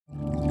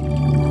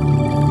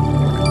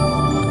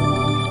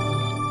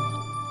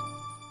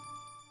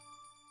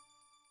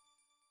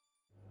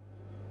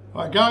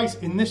Right guys,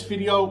 in this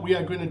video we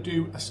are going to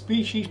do a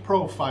species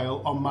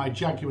profile on my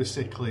Jaguar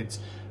cichlids.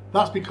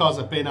 That's because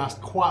I've been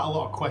asked quite a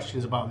lot of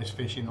questions about this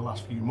fish in the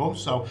last few months,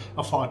 so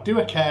I thought I'd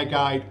do a care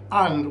guide.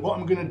 And what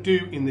I'm going to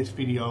do in this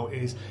video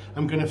is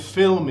I'm going to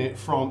film it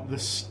from the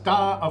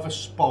start of a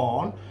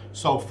spawn,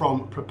 so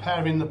from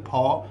preparing the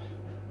pot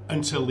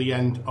until the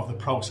end of the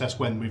process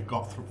when we've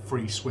got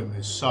 3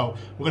 swimmers. So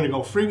we're going to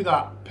go through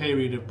that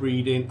period of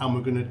breeding and we're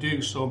going to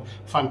do some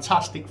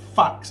fantastic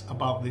facts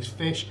about this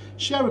fish,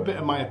 share a bit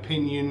of my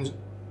opinions.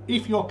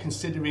 If you're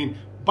considering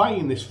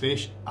buying this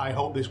fish, I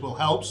hope this will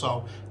help,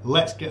 so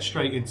let's get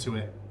straight into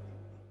it.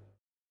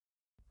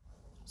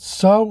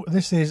 So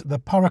this is the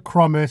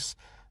Parachromis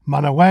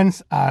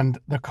Managuensis and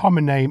the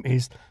common name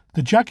is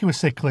the Jaguar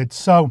cichlid.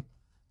 So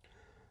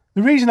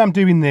the reason I'm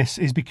doing this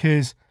is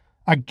because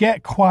I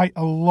get quite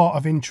a lot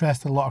of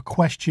interest, a lot of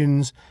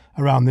questions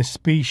around this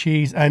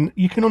species, and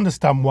you can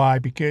understand why,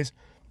 because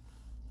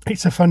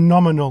it's a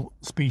phenomenal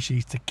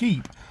species to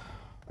keep.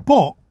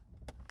 But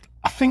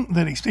I think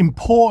that it's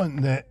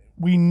important that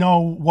we know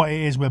what it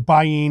is we're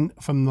buying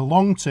from the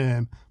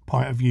long-term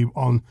point of view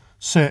on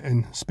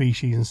certain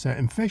species and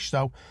certain fish.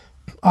 So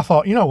I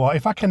thought, you know what,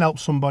 if I can help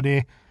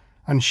somebody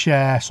and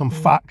share some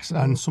facts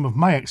and some of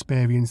my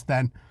experience,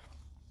 then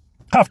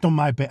I've done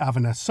my bit,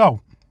 haven't I? So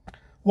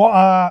what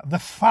are the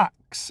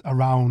facts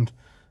around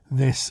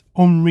this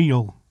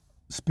unreal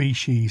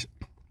species?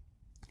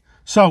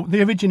 So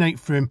they originate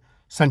from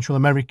Central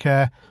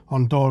America,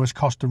 Honduras,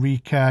 Costa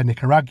Rica,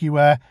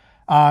 Nicaragua,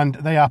 and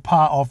they are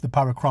part of the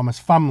Parachromis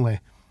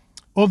family.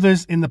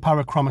 Others in the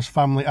Parachromis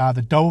family are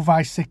the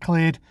JAGUAR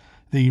cichlid,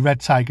 the red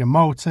tiger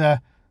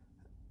motor,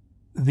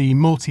 the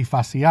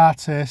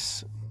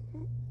multifasciatus,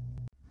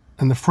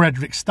 and the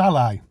Frederick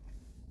Stali.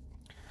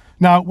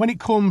 Now, when it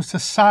comes to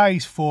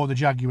size for the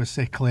Jaguar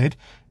cichlid,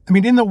 I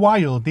mean, in the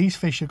wild, these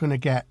fish are going to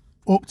get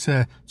up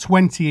to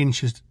 20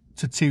 inches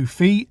to 2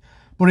 feet,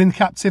 but in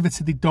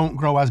captivity, they don't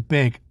grow as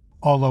big,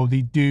 although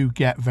they do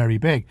get very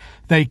big.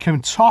 They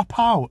can top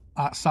out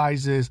at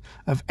sizes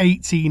of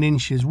 18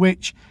 inches,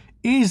 which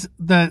is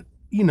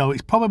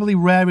it's probably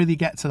rare they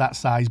get to that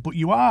size, but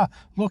you are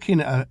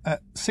looking at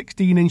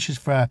 16 inches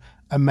for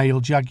a male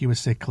Jaguar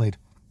cichlid.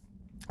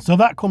 So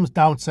that comes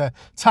down to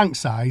tank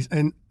size,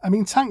 and I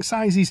mean, tank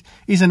size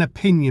is an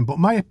opinion, but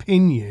my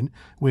opinion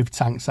with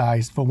tank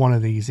size for one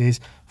of these is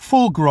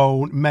full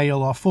grown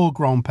male or full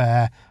grown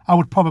pair. I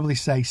would probably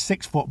say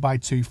 6 foot by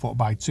 2 foot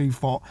by 2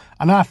 foot,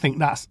 and I think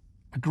that's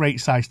a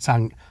great size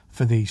tank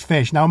for these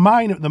fish. Now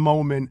mine at the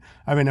moment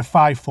are in a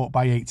 5 foot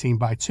by 18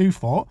 by 2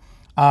 foot,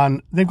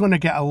 and they're going to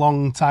get a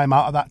long time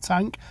out of that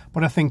tank,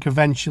 but I think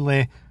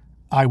eventually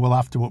I will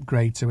have to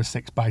upgrade to a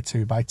 6 by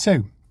 2 by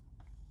 2.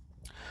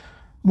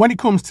 When it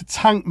comes to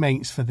tank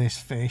mates for this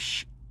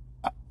fish,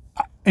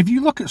 if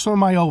you look at some of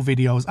my old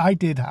videos, I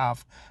did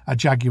have a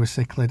Jaguar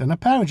cichlid and a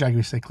pair of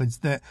Jaguar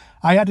cichlids that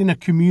I had in a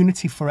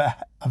community for a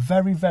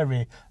very,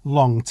 very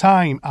long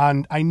time,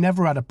 and I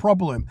never had a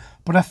problem.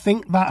 But I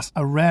think that's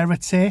a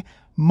rarity.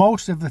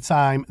 Most of the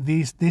time,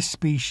 this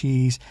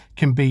species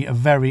can be a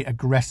very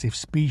aggressive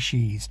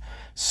species.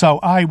 So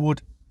I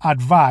would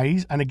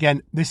advise, and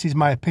again, this is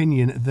my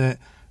opinion, that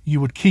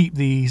you would keep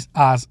these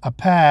as a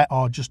pair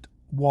or just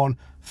one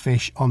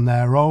fish on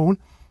their own.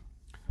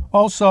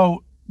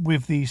 Also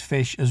with these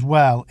fish as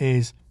well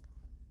is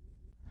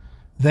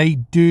they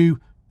do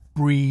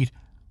breed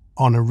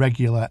on a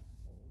regular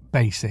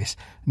basis.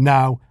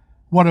 Now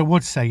what I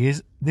would say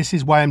is this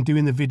is why I'm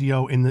doing the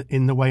video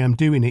in the way I'm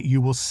doing it.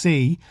 You will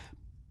see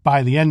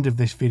by the end of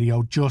this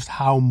video just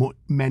how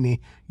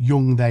many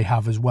young they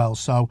have as well.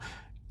 So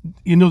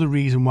another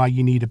reason why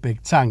you need a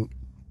big tank.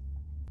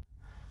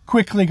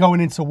 Quickly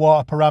going into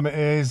water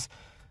parameters.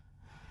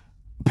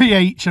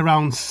 pH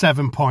around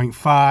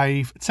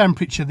 7.5.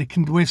 Temperature, they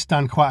can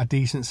withstand quite a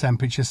decent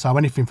temperature, so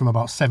anything from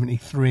about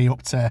 73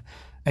 up to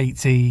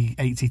 80,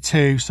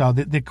 82. So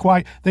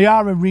they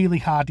are a really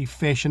hardy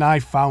fish, and I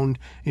found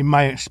in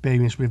my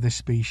experience with this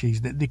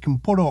species that they can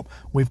put up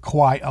with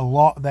quite a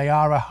lot. They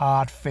are a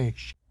hard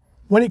fish.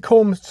 When it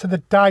comes to the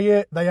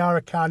diet, they are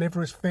a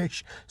carnivorous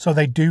fish, so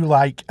they do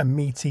like a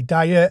meaty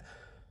diet.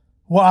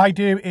 What I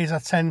do is I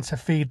tend to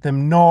feed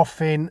them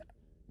norfin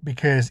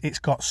because it's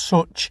got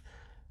such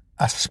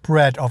a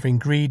spread of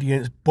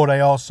ingredients, but I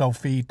also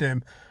feed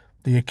them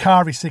the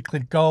Akari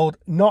Cichlid Gold.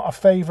 Not a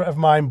favourite of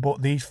mine,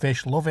 but these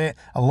fish love it.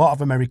 A lot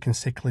of American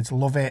cichlids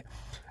love it,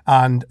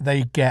 and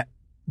they get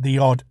the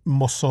odd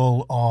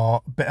mussel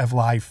or bit of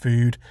live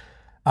food.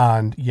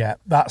 And yeah,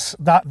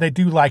 they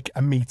do like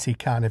a meaty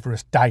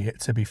carnivorous diet,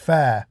 to be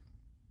fair.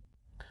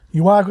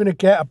 You are going to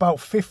get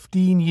about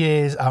 15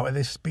 years out of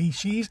this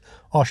species,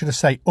 or should I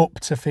say up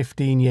to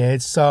 15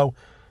 years. So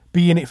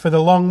be in it for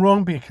the long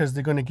run, because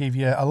they're going to give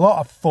you a lot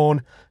of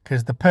fun,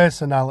 because the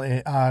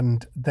personality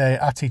and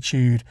their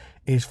attitude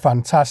is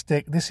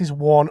fantastic. This is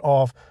one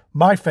of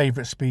my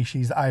favourite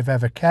species that I've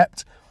ever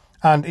kept,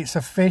 and it's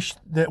a fish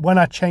that when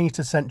I changed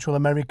to Central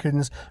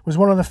Americans was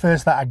one of the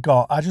first that I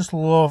got. I just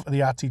love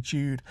the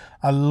attitude.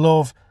 I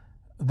love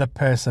the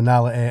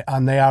personality,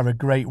 and they are a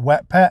great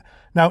wet pet.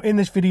 Now, in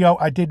this video,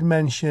 I did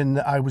mention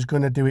that I was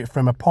going to do it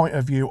from a point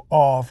of view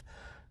of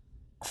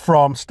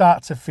from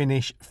start to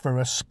finish for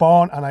a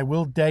spawn, and I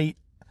will date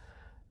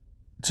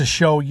to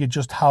show you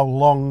just how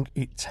long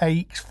it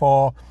takes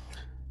for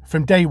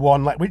from day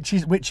one, like which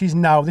is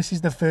now. This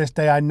is the first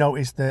day I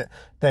noticed that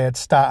they had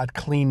started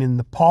cleaning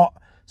the pot.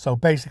 So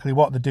basically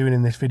what they're doing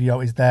in this video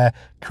is they're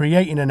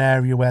creating an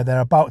area where they're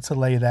about to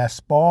lay their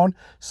spawn.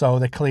 So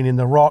they're cleaning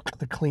the rock,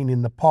 they're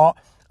cleaning the pot,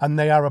 and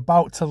they are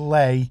about to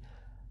lay,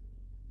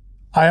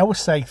 I always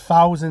say,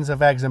 thousands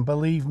of eggs. And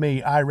believe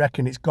me, I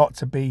reckon it's got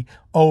to be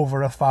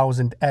over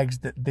 1,000 eggs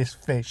that this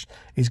fish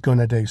is going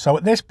to do. So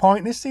at this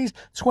point, this is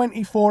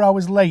 24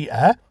 hours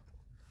later,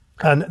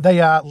 and they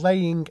are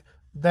laying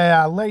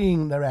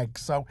their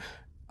eggs. So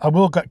I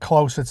will get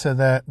closer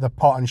to the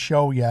pot and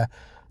show you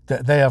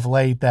that they have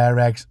laid their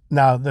eggs.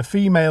 Now, the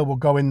female will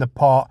go in the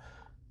pot,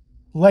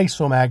 lay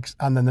some eggs,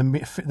 and then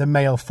the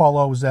male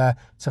follows her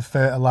to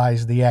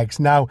fertilise the eggs.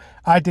 Now,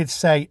 I did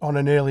say on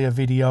an earlier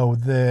video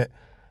that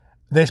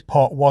this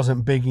pot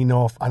wasn't big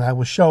enough, and I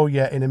will show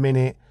you in a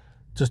minute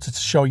just to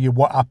show you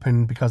what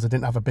happened because I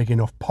didn't have a big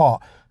enough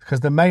pot,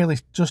 because the male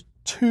is just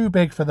too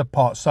big for the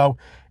pot. So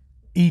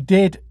he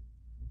did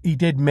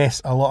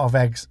miss a lot of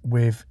eggs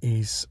with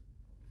his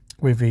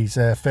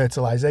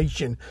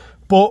fertilisation,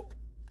 but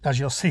as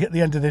you'll see at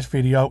the end of this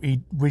video,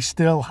 we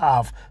still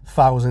have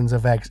thousands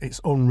of eggs. It's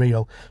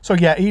unreal. So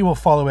yeah, he will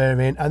follow her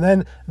in. And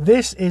then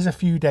this is a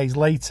few days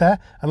later.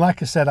 And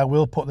like I said, I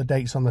will put the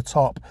dates on the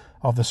top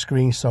of the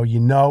screen so you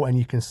know, and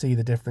you can see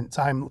the different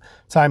time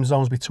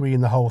zones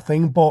between the whole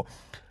thing. But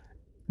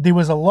there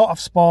was a lot of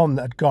spawn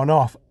that had gone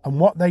off. And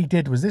what they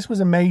did was, this was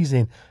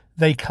amazing.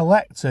 They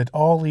collected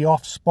all the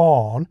off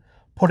spawn,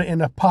 put it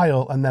in a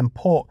pile, and then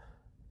put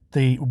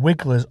the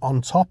wigglers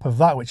on top of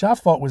that, which I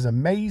thought was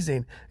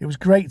amazing. It was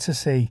great to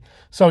see.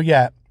 So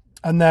yeah,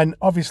 and then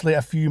obviously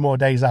a few more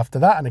days after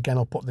that, and again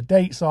I'll put the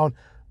dates on,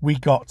 we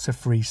got to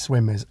free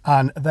swimmers,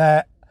 and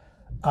there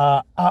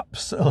are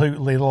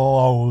absolutely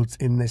loads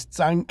in this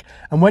tank.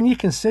 And when you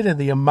consider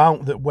the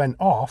amount that went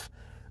off,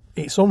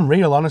 it's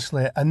unreal,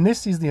 honestly. And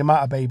this is the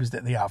amount of babies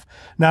that they have.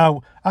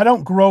 Now, I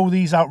don't grow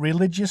these out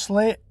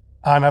religiously,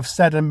 and I've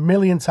said a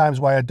million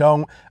times why I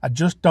don't. I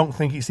just don't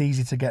think it's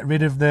easy to get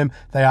rid of them.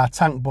 They are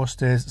tank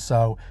busters,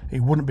 so it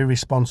wouldn't be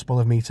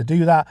responsible of me to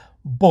do that.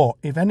 But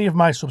if any of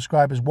my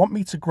subscribers want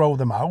me to grow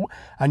them out,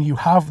 and you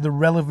have the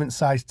relevant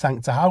size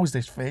tank to house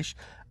this fish,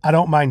 I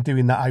don't mind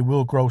doing that. I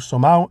will grow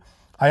some out.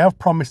 I have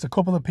promised a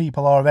couple of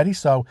people already,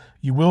 so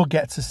you will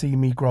get to see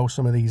me grow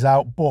some of these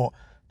out. But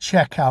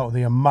check out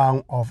the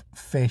amount of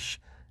fish,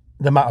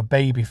 the amount of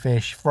baby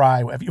fish,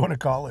 fry, whatever you want to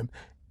call them,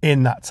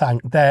 in that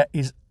tank. There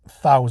is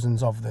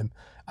thousands of them,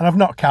 and I've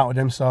not counted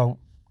them, so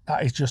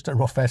that is just a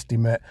rough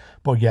estimate.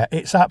 But yeah,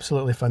 it's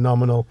absolutely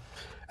phenomenal.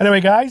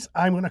 Anyway guys,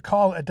 I'm going to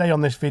call it a day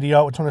on this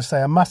video. I just want to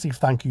say a massive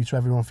thank you to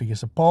everyone for your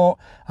support,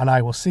 and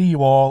I will see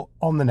you all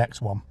on the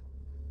next one.